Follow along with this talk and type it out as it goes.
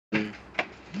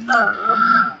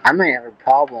I might have a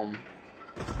problem.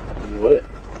 What?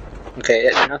 Okay,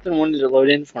 nothing wanted to load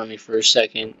in for me for a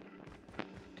second.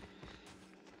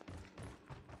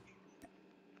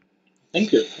 I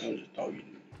think your phone is doggy.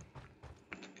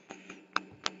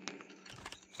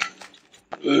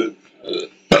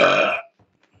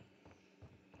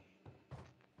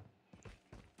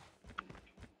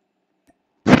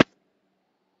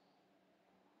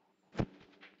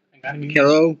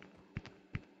 Hello?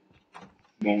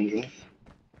 Bonjour.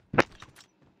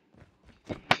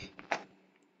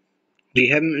 Do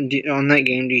you have me, on that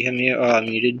game, do you have me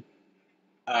muted?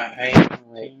 Hey.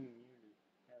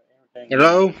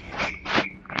 Hello?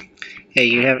 Hey,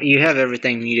 you have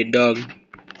everything muted, dog.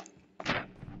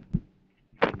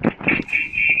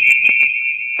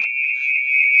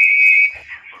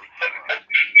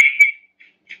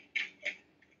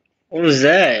 What was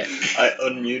that? I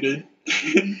unmuted.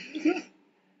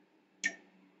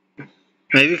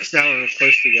 Maybe because now we're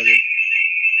close together.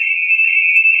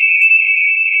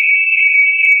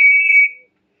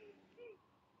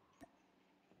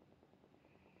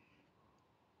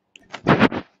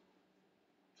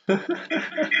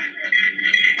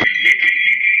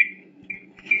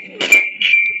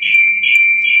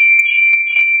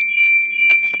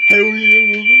 Hell yeah,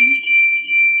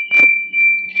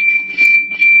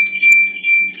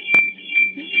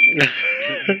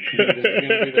 this is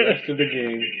gonna be the rest of the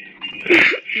game.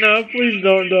 No, please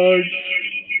don't, dog.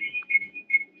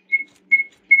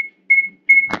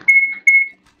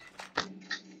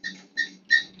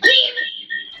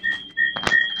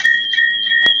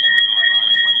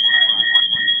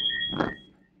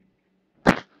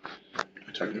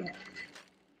 I turned it off.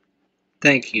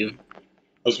 Thank you.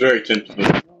 I was very tempted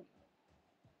because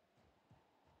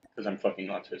I'm fucking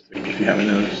autistic, if you haven't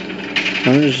noticed.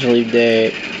 I'm just leave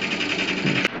that.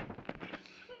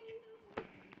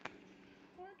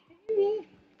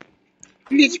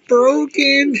 It's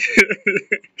broken.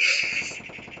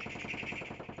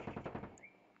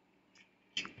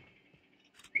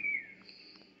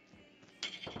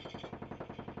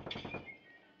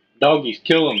 Doggies,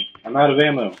 kill him. I'm out of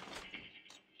ammo.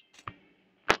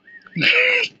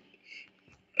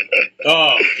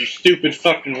 Oh, you stupid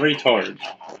fucking retards.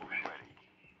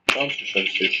 Dogs are so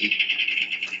stupid.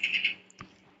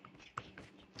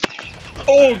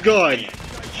 Oh god.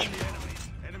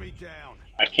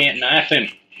 I can't knife him.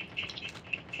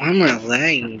 Why am I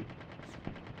lagging?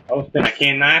 I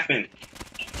can't knife him.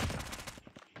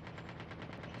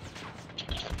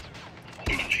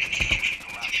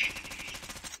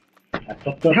 I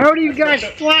fucked up. How are you guys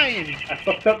flying? I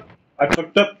fucked up. I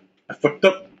fucked up. I fucked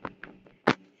up.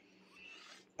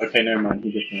 Okay, never mind.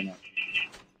 He gets me enough.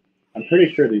 I'm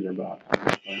pretty sure these are bots.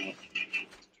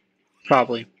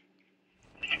 Probably.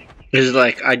 It's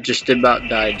like I just about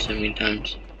died so many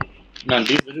times. No,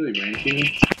 dude, literally ran to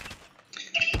me.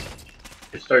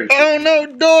 It started. Oh no,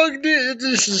 dog!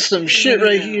 This is some shit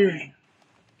right here.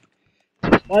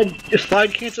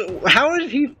 Slide cancel. How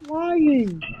is he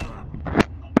flying?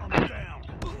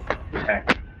 Okay.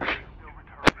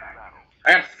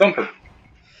 I got a thumper.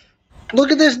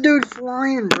 Look at this dude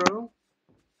flying, bro.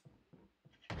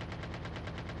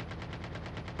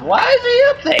 Why is he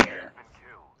up there?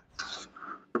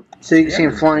 So you can see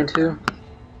him flying too?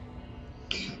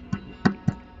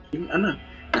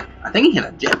 I think he had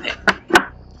a jetpack.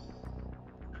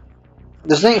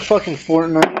 This ain't fucking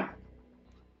Fortnite.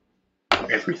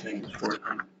 Everything is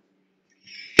Fortnite.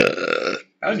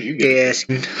 How did you get Yes.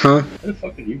 Huh? How the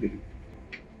fuck did you get it?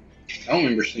 I don't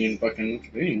remember seeing fucking much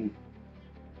video.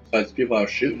 Besides people I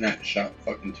was shooting at shot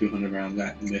fucking 200 rounds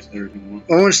at and missed everything.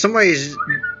 Oh, when somebody's...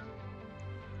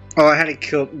 Oh, I had to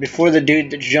kill... Before the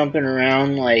dude that's jumping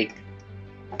around, like...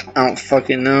 I don't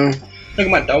fucking know. Look at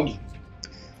my doggy.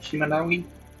 See my doggy?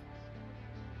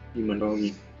 You my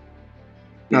doggy.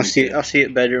 I'll see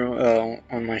it better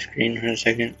on my screen in a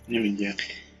second. Yeah.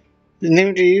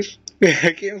 Name Jeeves.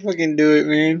 I can't fucking do it,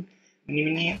 man.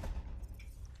 Yeah.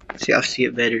 See, I'll see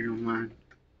it better on mine.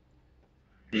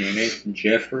 Yeah, Nathan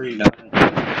Jeffrey.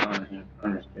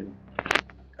 I'm just kidding.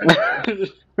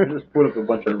 I just put up a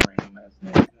bunch of random ass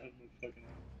names.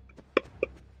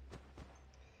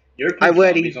 You ever play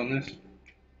zombies on this?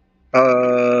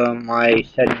 My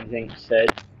settings ain't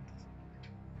set.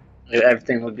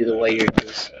 Everything would be the way yours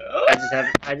is.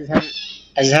 I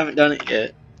just haven't done it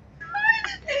yet.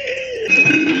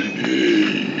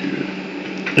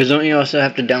 Cause don't you also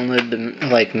have to download the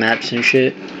like maps and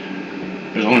shit?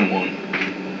 There's only one.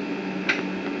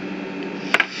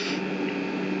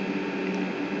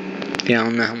 Yeah, I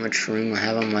don't know how much room I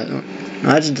have on my.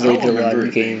 I just deleted a lot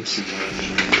of games.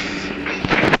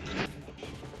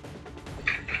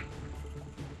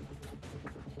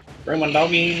 Bring my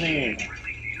doggy in there.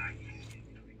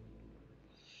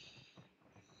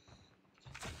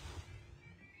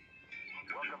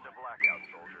 Welcome to Blackout,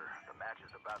 soldier. The match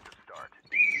is about to start.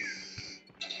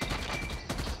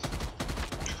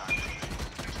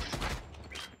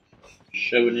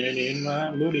 Shoving it in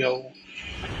my booty hole.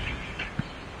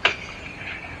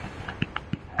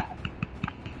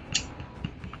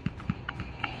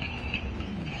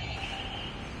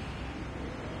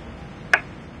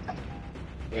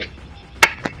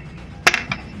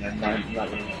 Never mind,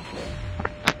 not really much.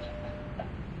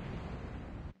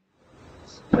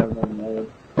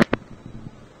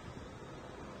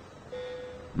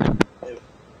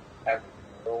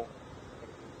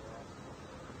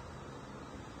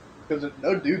 Because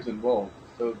no dude's involved,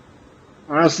 so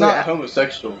it's not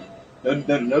homosexual.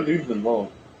 No dude's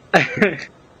involved.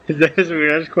 That is a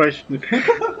weird question.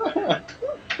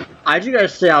 I just gotta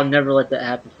say, I'll never let that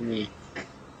happen to me.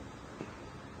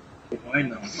 Why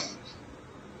not?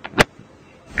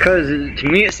 Cause to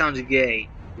me it sounds gay.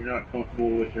 You're not comfortable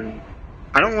with your.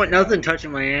 I don't want nothing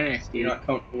touching my ass, dude. You're not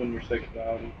comfortable in your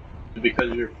sexuality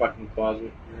because you're fucking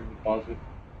closet. You're in the closet.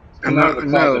 I'm not.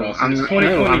 No, I'm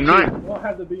not. You don't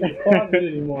have to be in the closet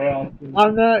anymore, Austin.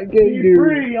 I'm not gay, Be dude.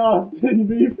 free, Austin.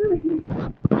 Be free.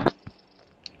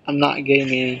 I'm not gay,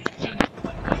 man.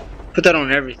 Put that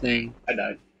on everything. I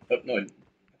died. Oh, no, I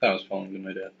thought I was falling to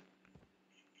my death.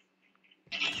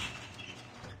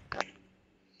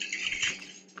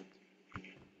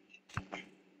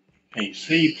 Hey, you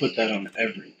say you put that on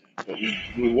everything, but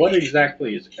what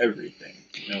exactly is everything?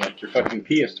 You know, like your fucking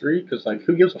PS3? Because, like,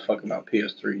 who gives a fuck about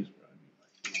PS3s,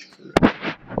 bro?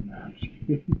 Nah, I'm just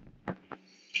kidding.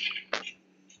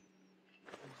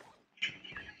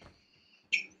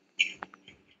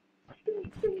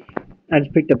 I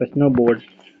just picked up a snowboard.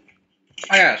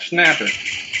 I got a snapper.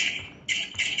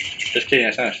 Just kidding,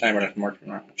 that's not a sniper, that's a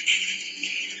marksman rifle.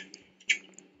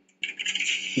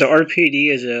 The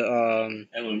RPD is a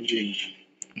LMG.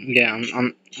 yeah.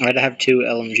 I'd have 2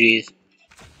 LMGs.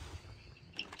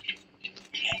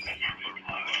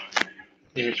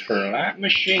 It's for a light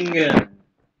machine gun.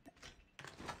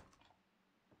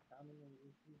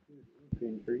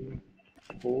 Infantry,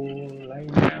 laying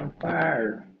down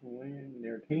fire when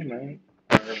their teammate,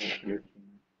 or your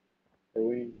team, or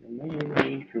when the man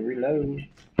needs to reload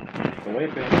the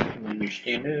weapon, and you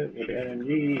stand up with the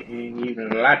LMG and you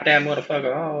light that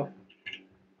motherfucker off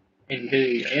into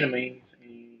your enemies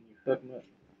and you fuck them up.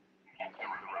 The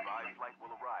revived flight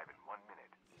will arrive in 1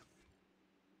 minute.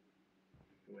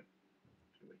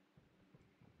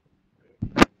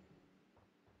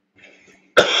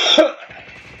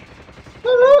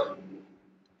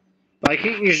 Why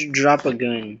can't you just drop a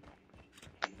gun?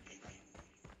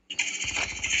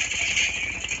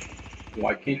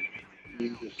 Why can't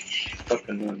you just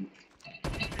fucking run?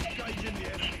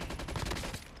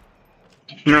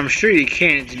 I mean, I'm sure you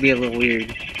can. It'd just be a little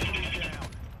weird.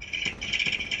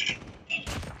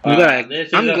 I'm glad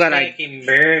I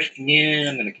embarrassed.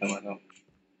 Yeah, I'm gonna kill myself.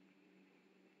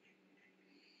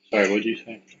 Sorry, what'd you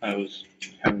say? I was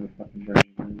having a fucking brain.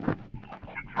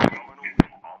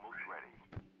 Almost ready.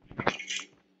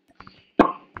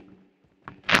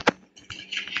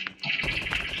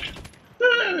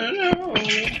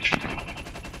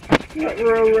 Not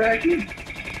row racking.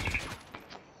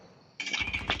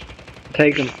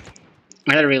 take him.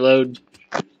 I had to reload.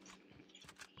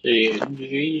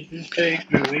 Jesus, take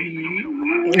the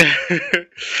wheel.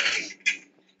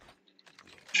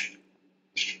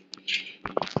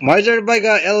 Why's everybody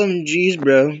got LMGs,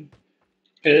 bro?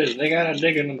 Cause they got a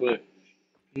dick in the butt.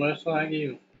 Much like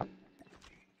you.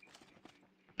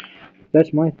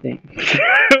 That's my thing.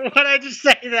 Why'd I just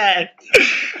say that?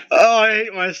 Oh, I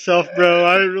hate myself, bro.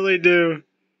 I really do.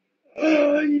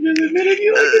 Oh, you just admitted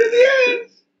you like it in the ass.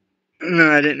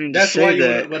 No, I didn't mean to say that. That's why you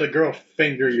wouldn't let a girl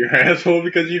finger your asshole,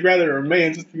 because you'd rather a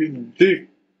man just be a dick.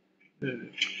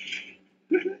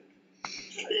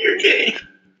 You're gay.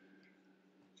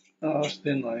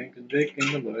 Austin likes dick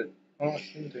in the butt.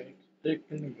 Austin takes dick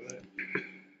in the butt.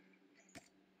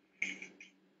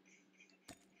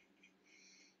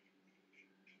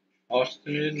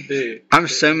 Austin and dick. I'm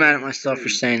so mad at myself for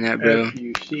saying that, bro.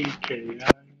 F-U-C-K-I.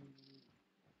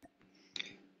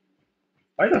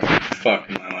 Why the fuck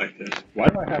am I like this? Why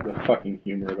do I have the fucking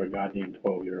humor of a goddamn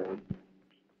 12-year-old?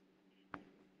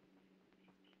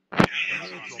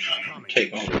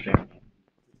 Take all the things.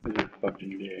 This is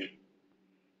fucking gay.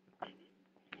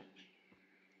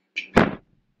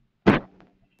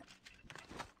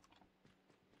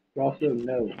 Also,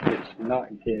 no, it's not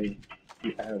gay.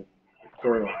 You have a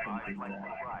girl thinking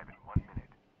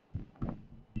that.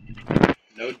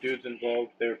 No dudes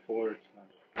involved, therefore it's not.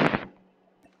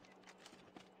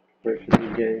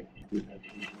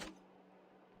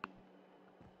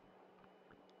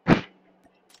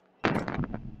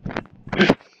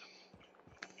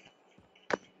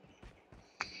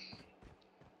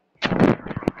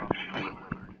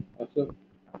 what's up?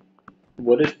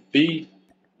 What if the...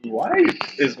 Why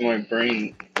is my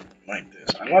brain like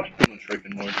this? I watch too much Rick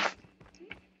and Morty.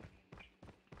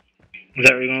 Is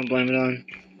that what you're gonna blame it on?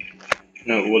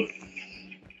 No, what...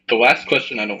 The last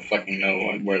question, I don't fucking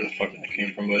know where the fuck that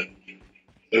came from, but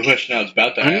the question I was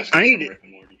about to ask is from Rick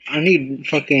and Morty. I need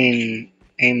fucking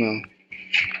ammo.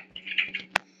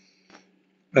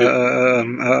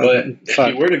 But if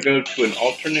you were to go to an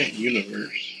alternate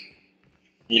universe,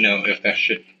 you know, if that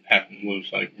shit happened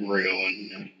was like real and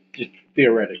you know, just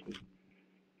theoretically,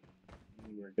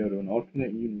 you were to go to an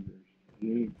alternate universe and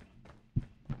you,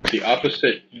 the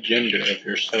opposite gender of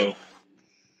yourself,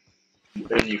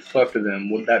 and you fuck with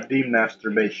them, would that be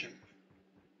masturbation?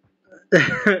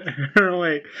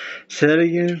 Wait, say that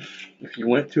again? If you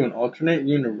went to an alternate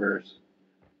universe,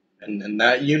 and in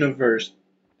that universe,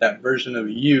 that version of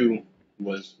you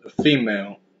was a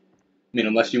female, I mean,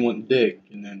 unless you want dick,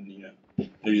 and then, you know,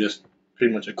 they're just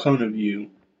pretty much a clone of you,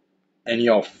 and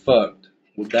y'all fucked,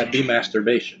 would that be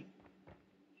masturbation?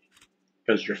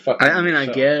 Because you're fucking I mean, yourself.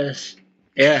 I guess.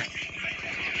 Yeah.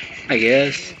 I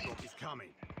guess.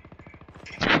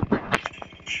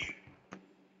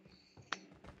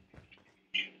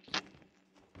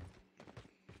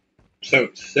 So,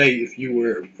 say if you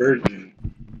were a virgin,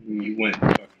 and you went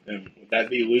and fucked them, would that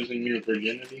be losing your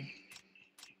virginity?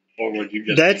 Or would you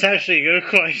just... That's actually a good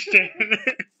question.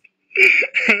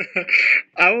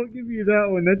 I will give you that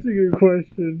one. That's a good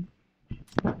question.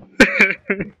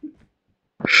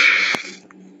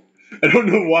 I don't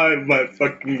know why my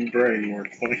fucking brain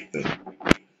works like this.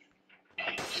 Airdrop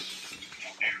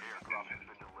has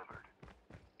been delivered.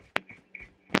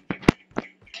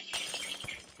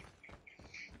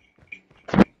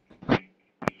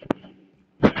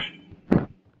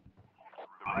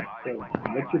 So,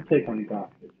 what's your take on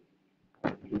goth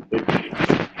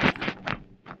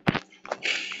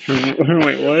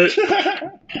Wait, what?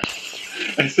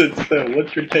 I said, so,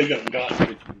 what's your take on goth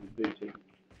bitches?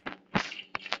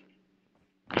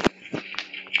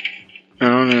 I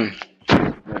don't know.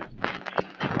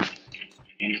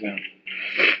 Hands down.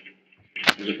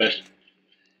 It's the best.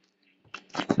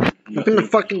 Open the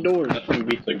fucking door. Nothing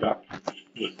beats a goth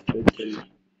with big titties.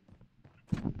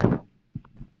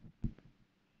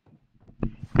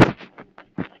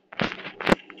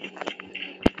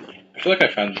 I feel like I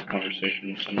found this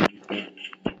conversation with someone before.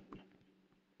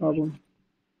 Problem.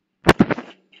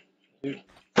 Dude,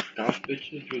 goth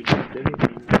bitches with big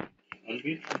titties are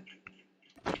unbeatable.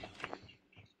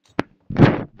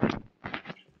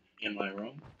 Am I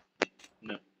wrong?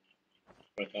 No.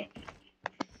 I thought.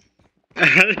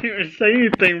 I didn't even say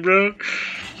anything, bro.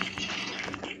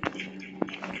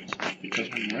 Because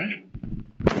I'm right.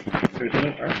 There's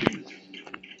no argument.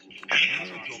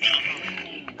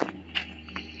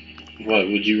 What,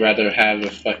 would you rather have a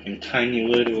fucking tiny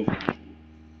little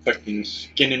fucking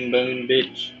skin and bone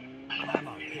bitch?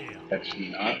 That's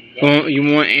not. Well, you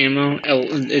want ammo? Oh,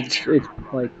 it's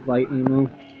like light ammo.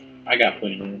 I got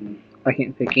plenty of them. I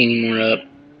can't pick any more up.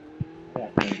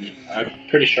 I'm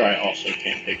pretty sure I also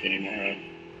can't pick any more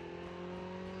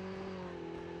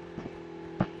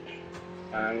up.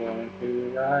 I want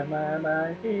to ride my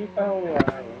bicycle.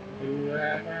 I want to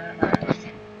ride my bicycle.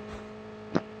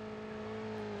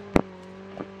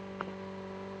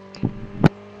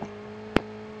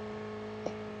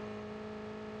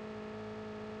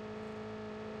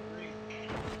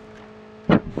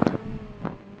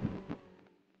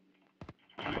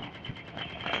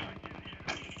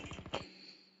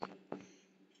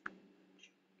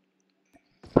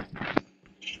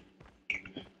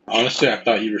 Honestly, I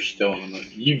thought you were still on the...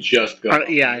 You just got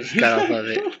Yeah, I just got off of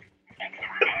it.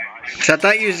 Cause I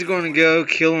thought you was going to go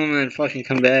kill him and fucking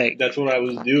come back. That's what I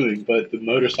was doing, but the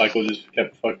motorcycle just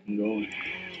kept fucking going.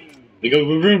 We go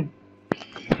vroom.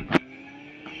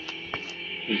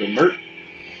 We go Mert.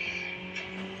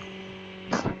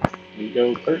 We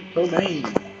go Kurt Cobain.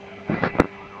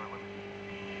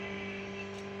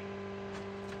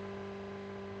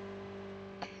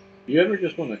 You ever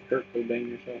just want to Kurt Cobain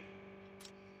yourself?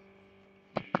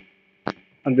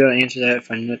 I'll be able to answer that if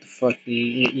I know what the fuck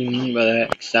you mean by that,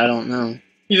 cause I don't know.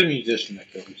 He's a musician that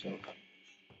killed himself.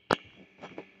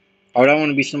 Why would I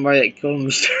want to be somebody that killed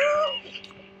himself?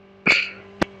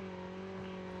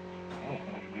 Oh,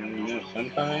 you know,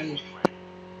 sometimes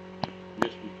you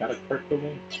just gotta Kurt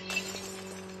Cobain.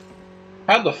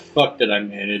 How the fuck did I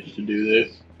manage to do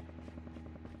this?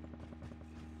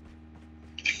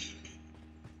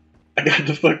 I got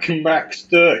the fucking back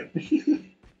stuck.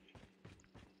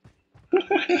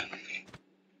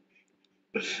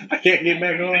 I can't get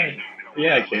back on.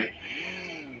 Yeah, I can.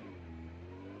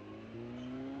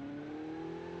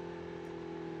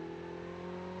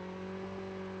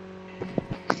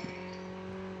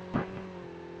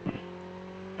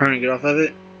 Trying to get off of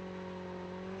it.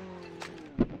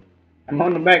 I'm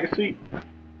on the back seat.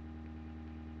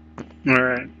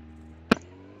 Alright.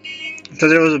 I thought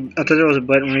there was a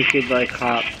button where you could like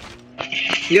hop.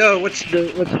 Yo, what's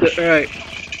the alright.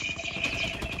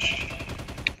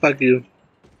 Fuck you.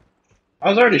 I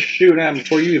was already shooting at him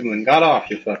before you even got off,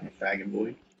 you fucking faggot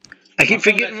boy. I keep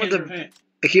forgetting where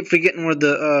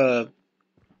the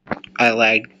I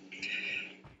lagged.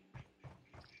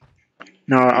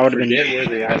 No, I would have been. Forget where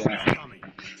the island.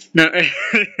 No,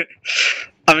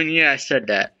 I mean, yeah, I said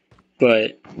that,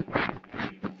 but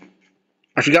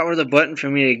I forgot where the button for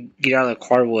me to get out of the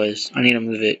car was. I need to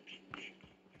move it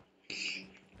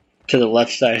to the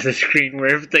left side of the screen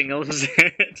where everything else is at.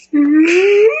 The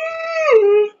revived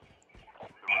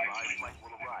flight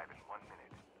will arrive in 1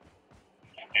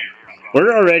 minute.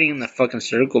 We're already in the fucking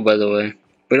circle, by the way.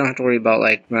 We don't have to worry about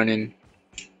like running.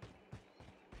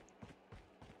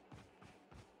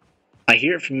 I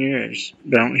hear it from yours,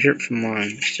 but I don't hear it from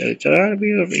mine, so it's ought to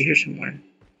be over here somewhere.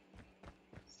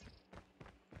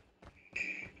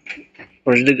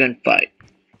 Where's the gunfight?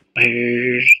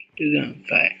 Where's the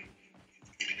gunfight?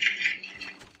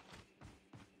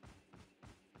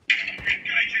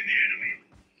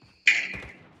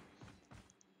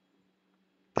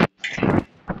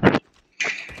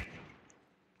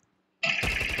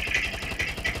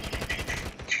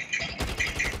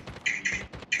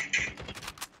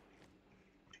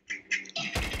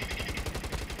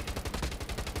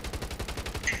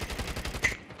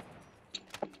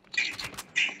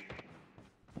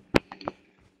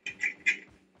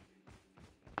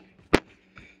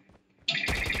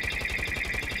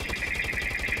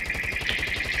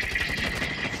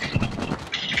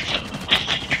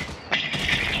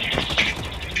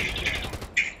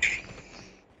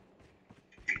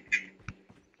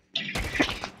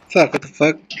 Fuck, what the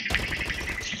fuck?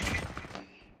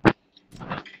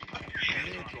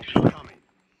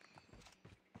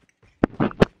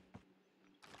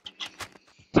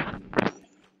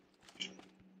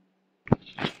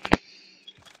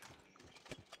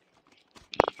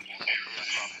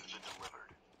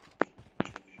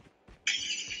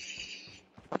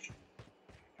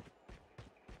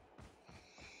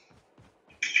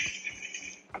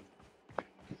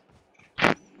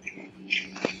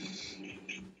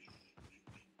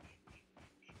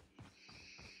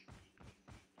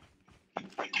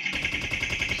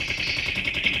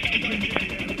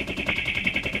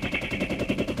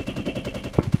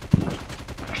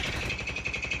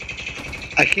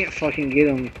 I can't fucking get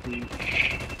him.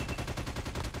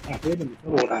 I hit him a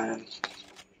couple times.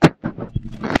 The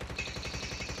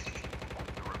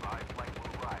revived flight will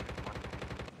arrive in 1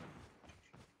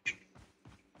 minute.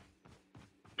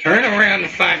 Turn around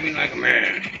and fight me like a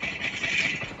man.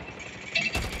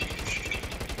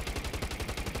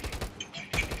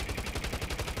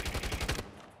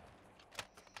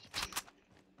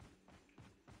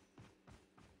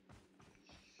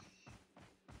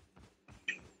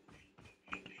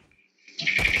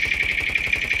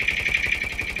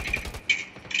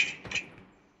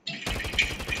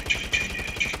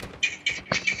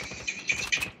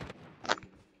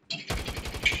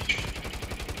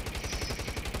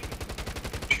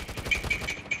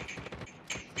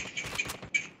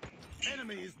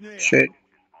 Shit.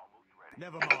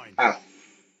 Never mind. I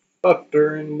fucked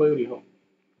her in the booty hole.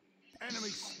 Enemy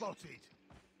spotted.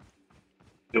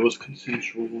 It was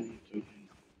consensual. Too.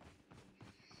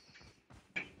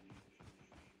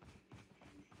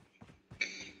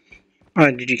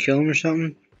 Alright, did you kill him or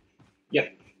something? Yeah.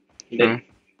 He did. Oh.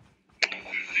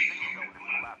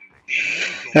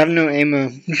 I have no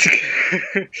ammo.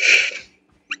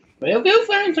 Well, go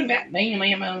find some goddamn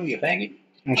ammo, you faggot.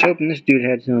 I was hoping this dude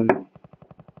had some.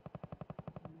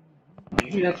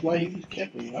 Maybe that's why he just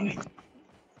kept running.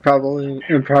 Probably.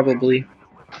 I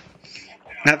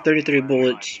have 33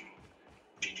 bullets.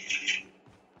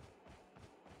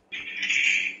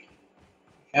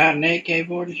 Got an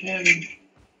AK-47.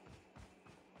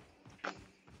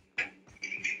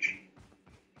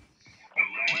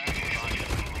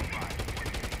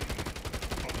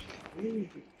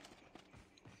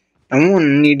 I'm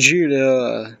gonna need you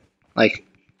to, like.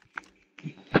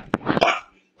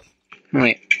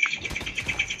 Wait.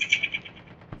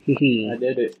 I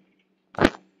did it.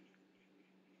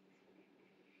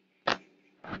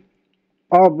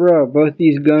 Oh, bro, both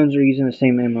these guns are using the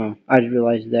same ammo. I just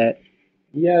realized that.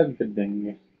 Yeah, good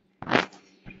thing.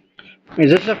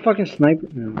 Is this a fucking sniper?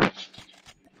 No.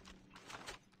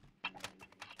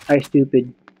 I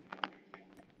stupid.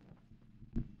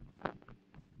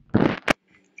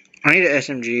 I need an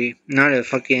SMG, not a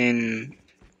fucking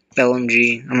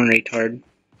LMG. I'm a retard.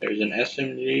 There's an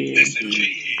SMG.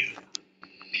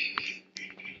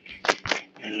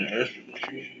 There's an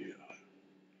SMG.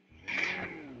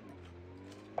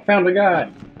 I found a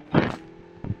guy.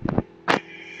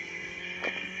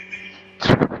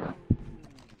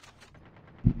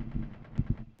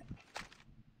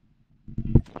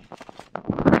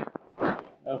 That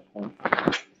was fun.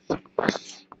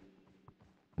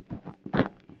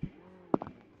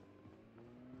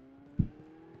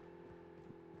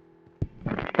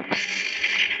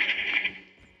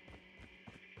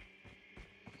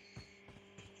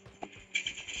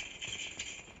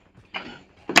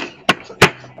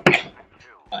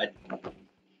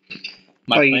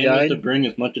 My Oh, you plan was died? to bring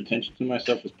as much attention to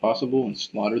myself as possible and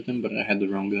slaughter them, but I had the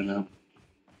wrong gun out.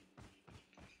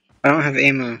 I don't have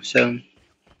ammo, so.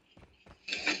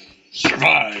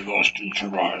 Survive, Austin,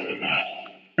 survive.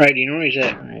 Alright, you know where he's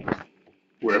at, right?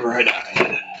 Wherever I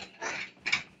died.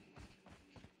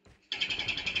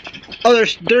 Oh,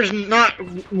 there's not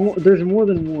more, there's more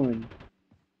than one.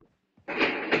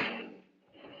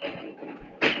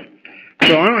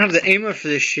 Bro, I don't have the ammo for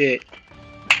this shit.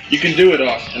 You can do it,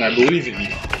 Austin. I believe in you.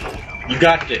 You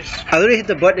got this. I literally hit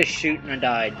the button to shoot and I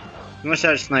died. You must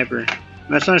have a sniper.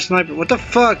 That's not a sniper. What the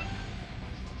fuck?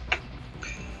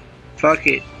 Fuck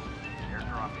it.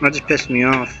 That just pissed me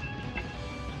off.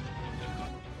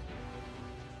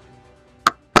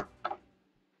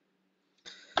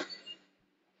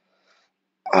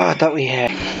 Oh, I thought we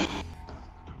had.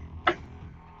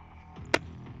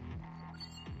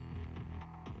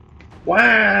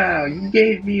 Wow, you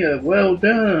gave me a well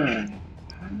done.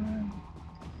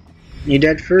 You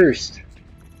dead first.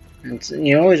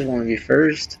 You always want to be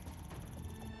first.